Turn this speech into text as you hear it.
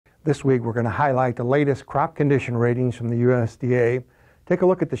This week we're going to highlight the latest crop condition ratings from the USDA, take a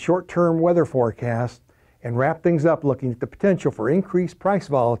look at the short-term weather forecast, and wrap things up looking at the potential for increased price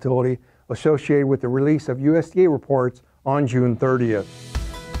volatility associated with the release of USDA reports on June 30th.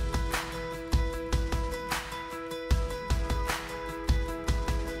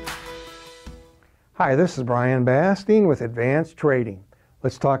 Hi, this is Brian Basting with Advanced Trading.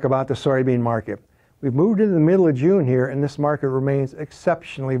 Let's talk about the soybean market. We've moved into the middle of June here, and this market remains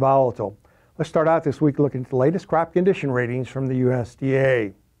exceptionally volatile. Let's start out this week looking at the latest crop condition ratings from the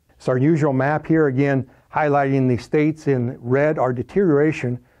USDA. It's our usual map here, again highlighting the states in red are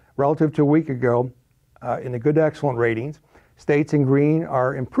deterioration relative to a week ago in the good to excellent ratings. States in green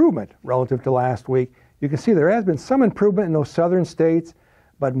are improvement relative to last week. You can see there has been some improvement in those southern states,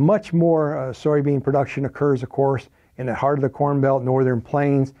 but much more soybean production occurs, of course, in the heart of the Corn Belt, northern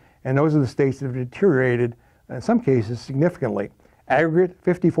plains, and those are the states that have deteriorated, in some cases, significantly. Aggregate,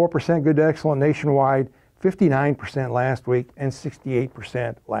 54% good to excellent nationwide, 59% last week, and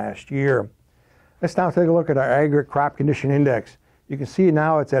 68% last year. Let's now take a look at our aggregate crop condition index. You can see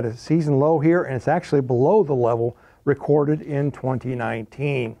now it's at a season low here, and it's actually below the level recorded in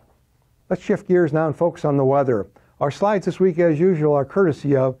 2019. Let's shift gears now and focus on the weather. Our slides this week, as usual, are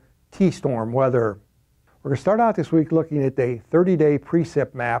courtesy of T-Storm Weather. We're going to start out this week looking at a 30-day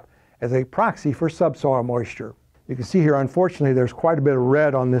precip map as a proxy for subsoil moisture. You can see here, unfortunately, there's quite a bit of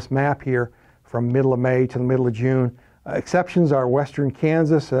red on this map here from middle of May to the middle of June. Exceptions are western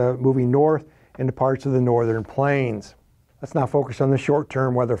Kansas moving north into parts of the northern plains. Let's now focus on the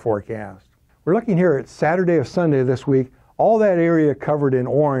short-term weather forecast. We're looking here at Saturday of Sunday this week. All that area covered in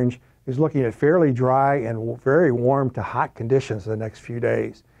orange is looking at fairly dry and very warm to hot conditions the next few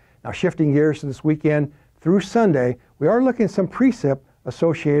days. Now shifting gears to this weekend through Sunday, we are looking at some precip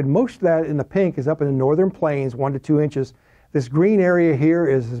associated. Most of that in the pink is up in the northern plains, 1 to 2 inches. This green area here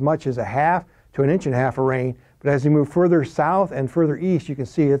is as much as a half to 1.5 inches of rain, but as you move further south and further east, you can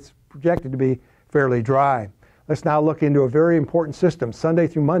see it's projected to be fairly dry. Let's now look into a very important system, Sunday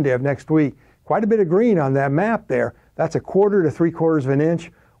through Monday of next week. Quite a bit of green on that map there. That's 1/4 to 3/4 of an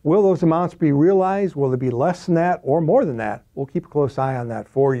inch. Will those amounts be realized? Will it be less than that or more than that? We'll keep a close eye on that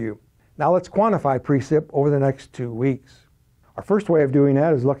for you. Now let's quantify precip over the next 2 weeks. Our first way of doing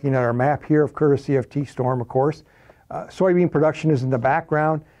that is looking at our map here, of courtesy of T-Storm, of course. Soybean production is in the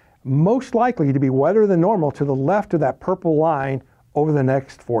background, most likely to be wetter than normal to the left of that purple line over the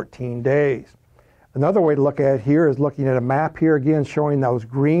next 14 days. Another way to look at it here is looking at a map here, again showing those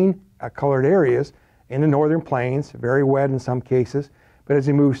green colored areas in the northern plains, very wet in some cases. But as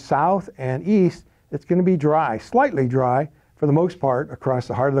you move south and east, it's going to be dry, slightly dry for the most part across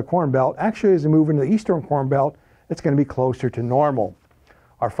the heart of the Corn Belt. Actually, as you move into the eastern Corn Belt, it's going to be closer to normal.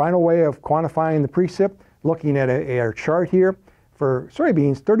 Our final way of quantifying the precip, looking at our chart here, for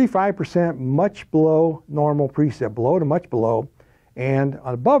soybeans, 35% much below normal precip, below to much below, and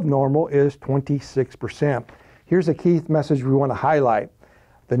above normal is 26%. Here's a key message we want to highlight.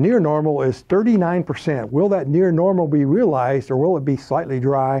 The near normal is 39%. Will that near normal be realized, or will it be slightly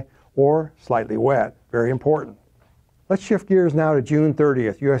dry or slightly wet? Very important. Let's shift gears now to June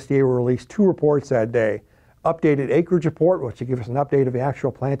 30th. USDA will release 2 reports that day. Updated acreage report, which will give us an update of the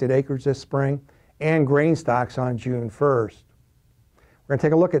actual planted acreage this spring, and grain stocks on June 1st. We're going to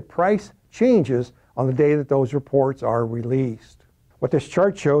take a look at price changes on the day that those reports are released. What this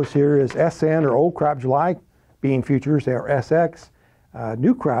chart shows here is SN, or old crop July bean futures, they are SX.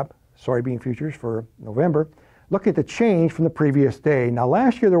 New crop soybean futures for November. Look at the change from the previous day. Now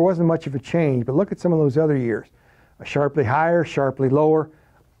last year there wasn't much of a change, but look at some of those other years. Sharply higher, sharply lower.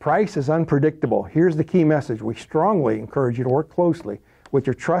 Price is unpredictable. Here's the key message. We strongly encourage you to work closely with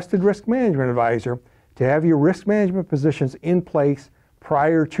your trusted risk management advisor to have your risk management positions in place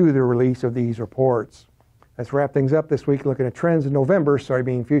prior to the release of these reports. Let's wrap things up this week looking at trends in November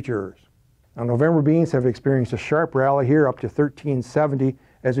soybean futures. Now, November beans have experienced a sharp rally here up to 1370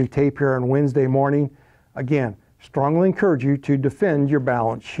 as we tape here on Wednesday morning. Again, strongly encourage you to defend your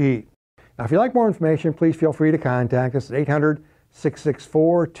balance sheet. Now, if you'd like more information, please feel free to contact us at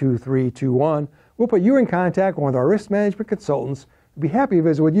 800-664-2321. We'll put you in contact with one of our risk management consultants. We'll be happy to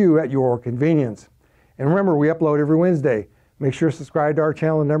visit with you at your convenience. And remember, we upload every Wednesday. Make sure to subscribe to our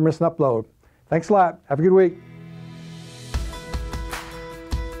channel and never miss an upload. Thanks a lot. Have a good week.